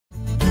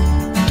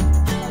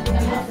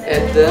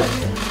at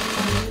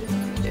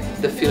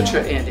the future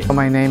ending.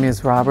 My name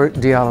is Robert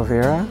D.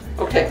 Oliveira.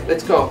 Okay,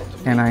 let's go.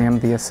 And I am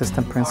the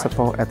assistant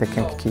principal at the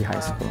Kankakee High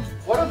School.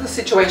 What other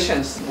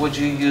situations would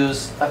you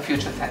use a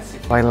future tense?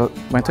 I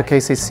went to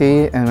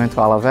KCC and went to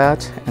Oliveira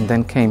and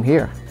then came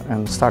here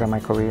and started my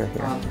career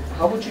here.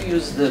 How would you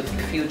use the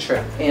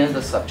future in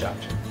the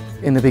subject?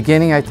 In the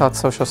beginning, I taught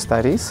social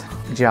studies,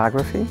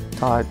 geography,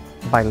 taught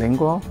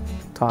bilingual,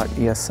 taught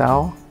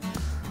ESL,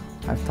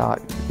 I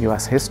taught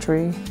U.S.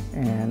 history,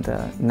 and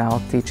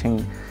now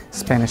teaching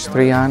Spanish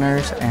 3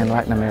 honors and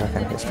Latin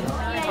American history.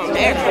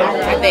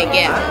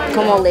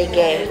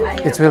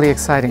 It's really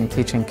exciting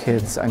teaching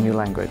kids a new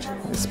language,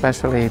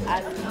 especially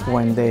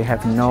when they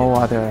have no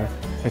other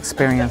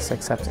experience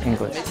except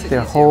English.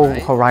 Their whole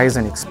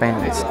horizon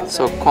expands.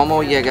 So,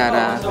 ¿cómo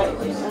llegará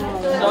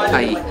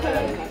ahí?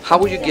 How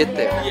would you get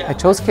there? I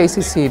chose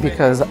KCC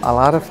because a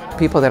lot of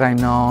people that I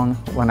known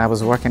when I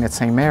was working at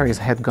St. Mary's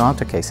had gone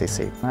to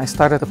KCC. I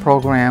started the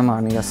program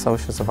on the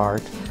Associates of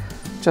Art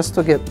just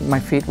to get my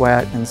feet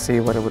wet and see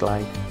what it would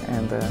like.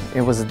 And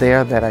it was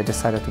there that I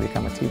decided to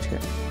become a teacher.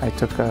 I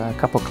took a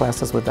couple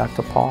classes with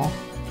Dr. Paul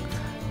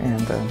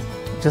and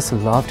just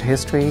loved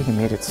history. He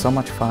made it so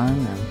much fun.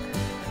 And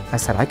I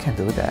said, I can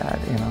do that,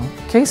 you know.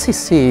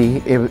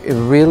 KCC, it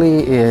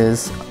really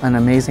is an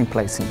amazing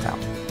place in town.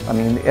 I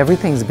mean,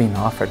 everything's being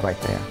offered right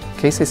there.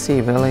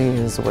 KCC really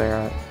is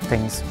where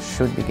things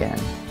should begin.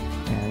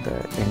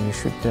 And you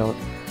should build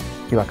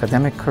your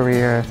academic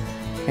career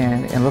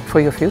and look for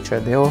your future.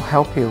 They'll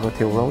help you with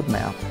your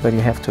roadmap, but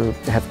you have to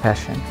have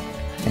passion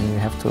and you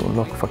have to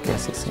look for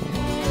KCC.